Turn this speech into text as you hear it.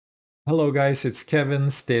Hello guys, it's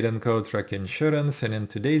Kevin, State & Co Truck Insurance, and in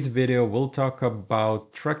today's video we'll talk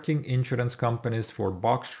about trucking insurance companies for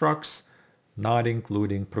box trucks, not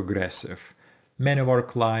including Progressive. Many of our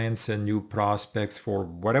clients and new prospects, for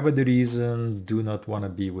whatever the reason, do not want to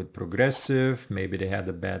be with Progressive. Maybe they had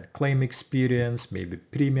a bad claim experience, maybe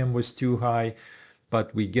premium was too high,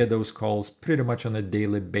 but we get those calls pretty much on a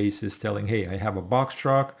daily basis telling, hey, I have a box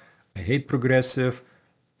truck, I hate Progressive,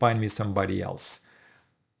 find me somebody else.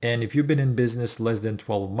 And if you've been in business less than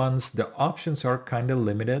 12 months, the options are kind of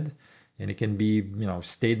limited, and it can be,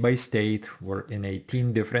 state by state. We're in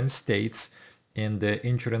 18 different states, and the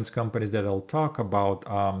insurance companies that I'll talk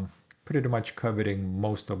about pretty much covering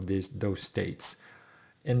most of those states.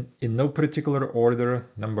 And in no particular order,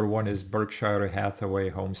 number one is Berkshire Hathaway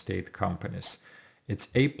Home State Companies. It's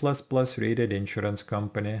A++ rated insurance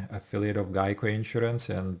company, affiliate of Geico Insurance,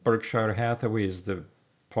 and Berkshire Hathaway is the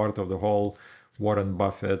part of the whole Warren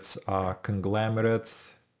Buffett's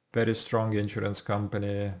conglomerate. Very strong insurance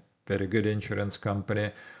company, very good insurance company,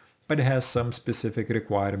 but it has some specific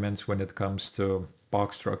requirements when it comes to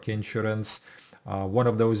box truck insurance. One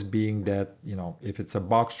of those being that, if it's a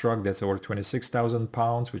box truck that's over 26,000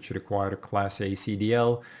 pounds, which require Class A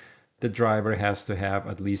CDL, the driver has to have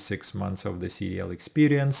at least 6 months of the CDL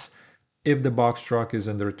experience. If the box truck is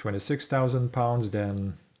under 26,000 pounds,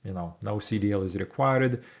 then, no CDL is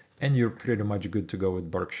required, and you're pretty much good to go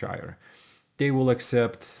with Berkshire. They will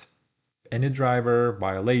accept any driver,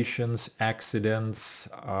 violations, accidents.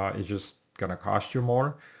 It's just gonna cost you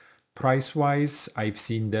more. Price-wise, I've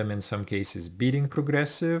seen them in some cases beating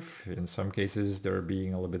Progressive. In some cases, they're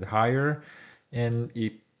being a little bit higher. And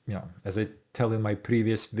as I tell in my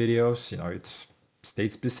previous videos, it's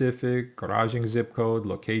state-specific, garaging zip code,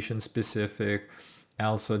 location-specific.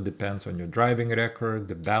 Also depends on your driving record,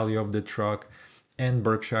 the value of the truck. And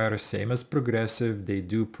Berkshire, same as Progressive, they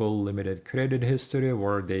do pull limited credit history,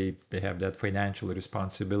 where they have that financial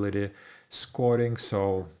responsibility scoring.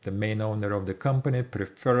 So the main owner of the company,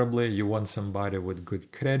 preferably you want somebody with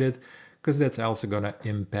good credit, because that's also going to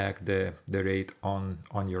impact the rate on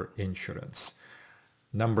your insurance.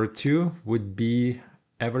 Number two would be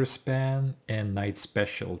Everspan and Knight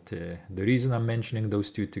Specialty. The reason I'm mentioning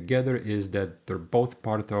those two together is that they're both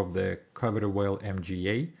part of the CoverWell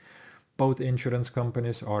MGA. Both insurance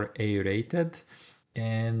companies are A-rated,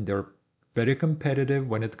 and they're very competitive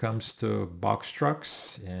when it comes to box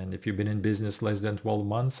trucks. And if you've been in business less than 12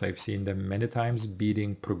 months, I've seen them many times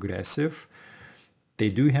beating Progressive. They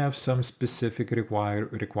do have some specific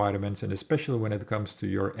requirements, and especially when it comes to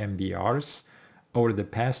your MVRs. Over the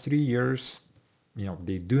past 3 years,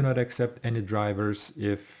 they do not accept any drivers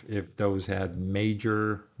if those had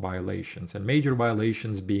major violations. And major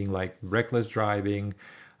violations being like reckless driving,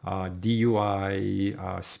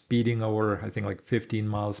 DUI, speeding over, I think, like 15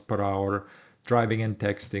 miles per hour, driving and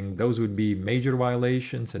texting. Those would be major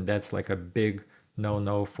violations, and that's like a big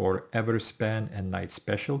no-no for Everspan and Knight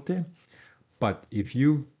Specialty. But if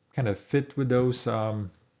you kind of fit with those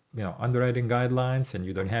underwriting guidelines and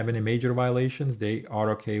you don't have any major violations, they are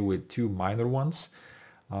okay with 2 minor ones.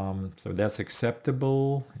 So that's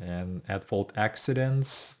acceptable. And at-fault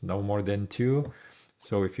accidents, no more than 2.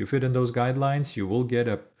 So if you fit in those guidelines, you will get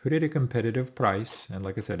a pretty competitive price. And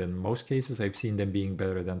like I said, in most cases, I've seen them being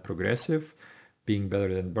better than Progressive, being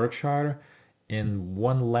better than Berkshire. And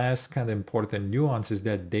one last kind of important nuance is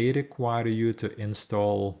that they require you to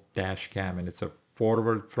install dash cam, and it's a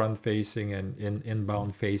forward front-facing and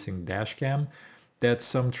inbound-facing dash cam that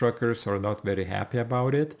some truckers are not very happy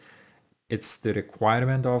about it. It's the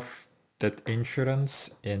requirement of that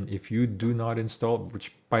insurance, and if you do not install,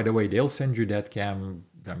 which by the way, they'll send you that cam,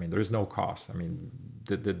 I mean, there's no cost. I mean,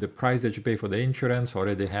 the price that you pay for the insurance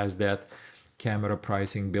already has that camera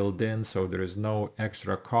pricing built in, so there is no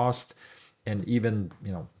extra cost. And even,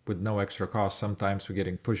 with no extra cost, sometimes we're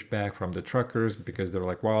getting pushback from the truckers because they're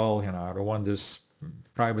like, well, I don't want this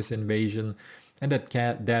privacy invasion. And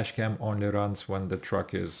that dash cam only runs when the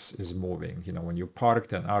truck is moving. When you're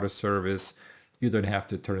parked and out of service, you don't have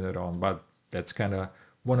to turn it on. But that's kind of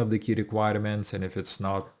one of the key requirements. And if it's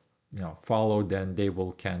not, followed, then they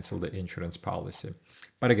will cancel the insurance policy.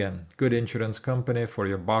 But again, good insurance company for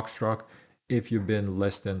your box truck if you've been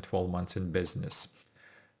less than 12 months in business.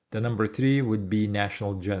 The number 3 would be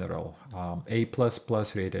National General, A++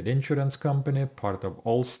 rated insurance company, part of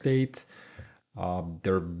Allstate.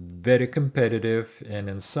 They're very competitive, and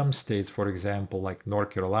in some states, for example, like North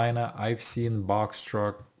Carolina, I've seen box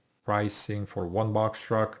truck pricing for one box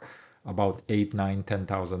truck about $8,000,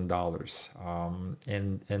 $9,000,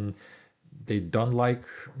 $10,000. And they don't like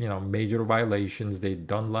major violations. They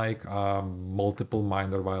don't like multiple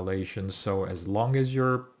minor violations. So as long as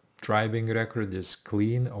you're driving record is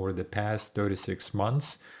clean over the past 36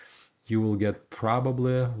 months, you will get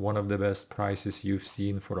probably one of the best prices you've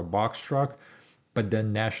seen for a box truck. But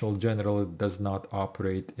then National General does not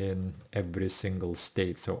operate in every single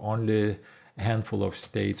state. So only a handful of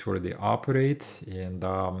states where they operate. And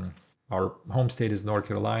our home state is North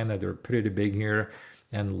Carolina. They're pretty big here.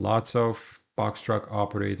 And lots of box truck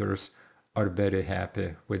operators are very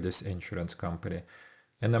happy with this insurance company.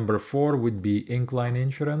 And number 4 would be Incline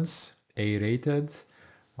Insurance, A-rated.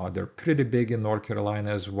 They're pretty big in North Carolina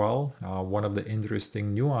as well. One of the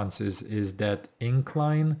interesting nuances is that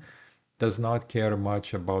Incline does not care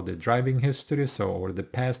much about the driving history. So over the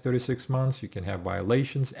past 36 months, you can have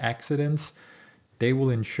violations, accidents. They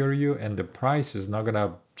will insure you, and the price is not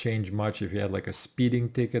gonna change much if you had like a speeding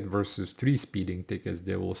ticket versus 3 speeding tickets.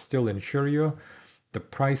 They will still insure you. The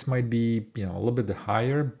price might be, a little bit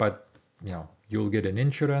higher, but you'll get an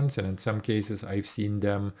insurance, and in some cases I've seen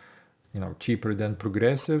them, cheaper than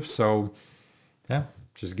Progressive. So yeah,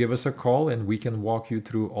 just give us a call and we can walk you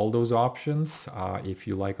through all those options. If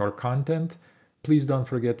you like our content, please don't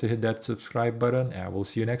forget to hit that subscribe button, and we'll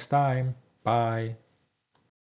see you next time. Bye.